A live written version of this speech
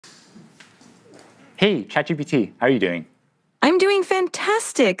Hey, ChatGPT, how are you doing? I'm doing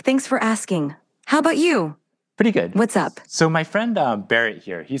fantastic. Thanks for asking. How about you? Pretty good. What's up? So my friend Barrett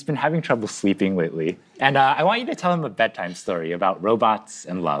here, he's been having trouble sleeping lately. And I want you to tell him a bedtime story about robots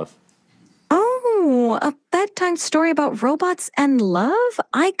and love. Oh, a bedtime story about robots and love?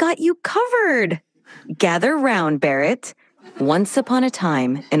 I got you covered. Gather round, Barrett. Once upon a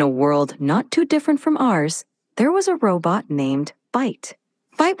time, in a world not too different from ours, there was a robot named Byte.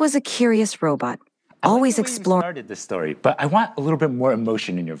 Byte was a curious robot, always exploring. Started this story, but I want a little bit more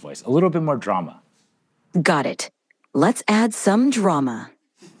emotion in your voice, a little bit more drama. Got it. Let's add some drama.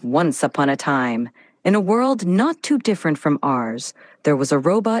 Once upon a time, in a world not too different from ours, there was a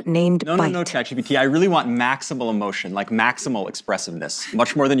robot named Byte. No, ChatGPT. I really want maximal emotion, like maximal expressiveness,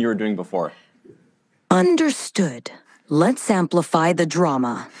 much more than you were doing before. Understood. Let's amplify the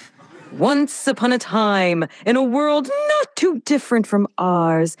drama. Once upon a time, in a world not too different from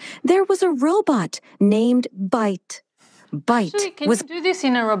ours, there was a robot named Byte. Byte Can was you do this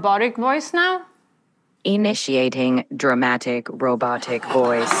in a robotic voice now? initiating dramatic robotic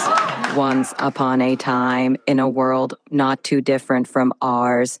voice. Once upon a time, in a world not too different from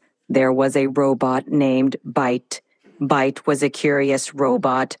ours, there was a robot named Byte. Byte was a curious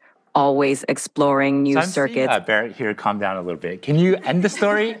robot, always exploring new circuits. Barrett here, calm down a little bit. Can you end the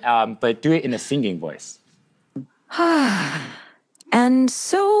story, but do it in a singing voice? And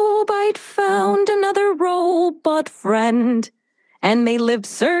so Byte found another robot friend, and they lived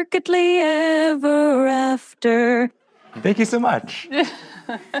circuitly ever after. Thank you so much.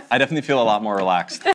 I definitely feel a lot more relaxed.